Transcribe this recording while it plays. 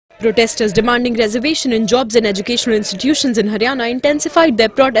Protesters demanding reservation in jobs and educational institutions in Haryana intensified their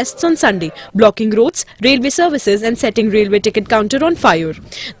protests on Sunday, blocking roads, railway services and setting railway ticket counter on fire.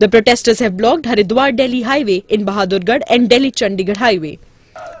 The protesters have blocked Haridwar-Delhi highway in Bahadurgarh and Delhi-Chandigarh highway.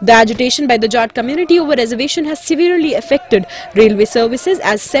 The agitation by the Jat community over reservation has severely affected railway services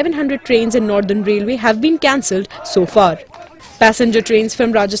as 700 trains in Northern Railway have been cancelled so far. Passenger trains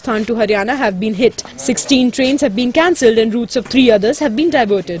from Rajasthan to Haryana have been hit. 16 trains have been cancelled and routes of 3 others have been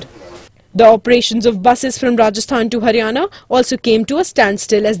diverted. The operations of buses from Rajasthan to Haryana also came to a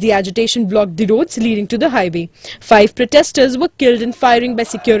standstill as the agitation blocked the roads leading to the highway. 5 protesters were killed in firing by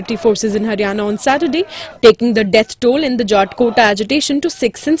security forces in Haryana on Saturday, taking the death toll in the Jat Kota agitation to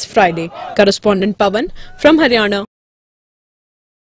 6 since Friday. Correspondent Pawan from Haryana.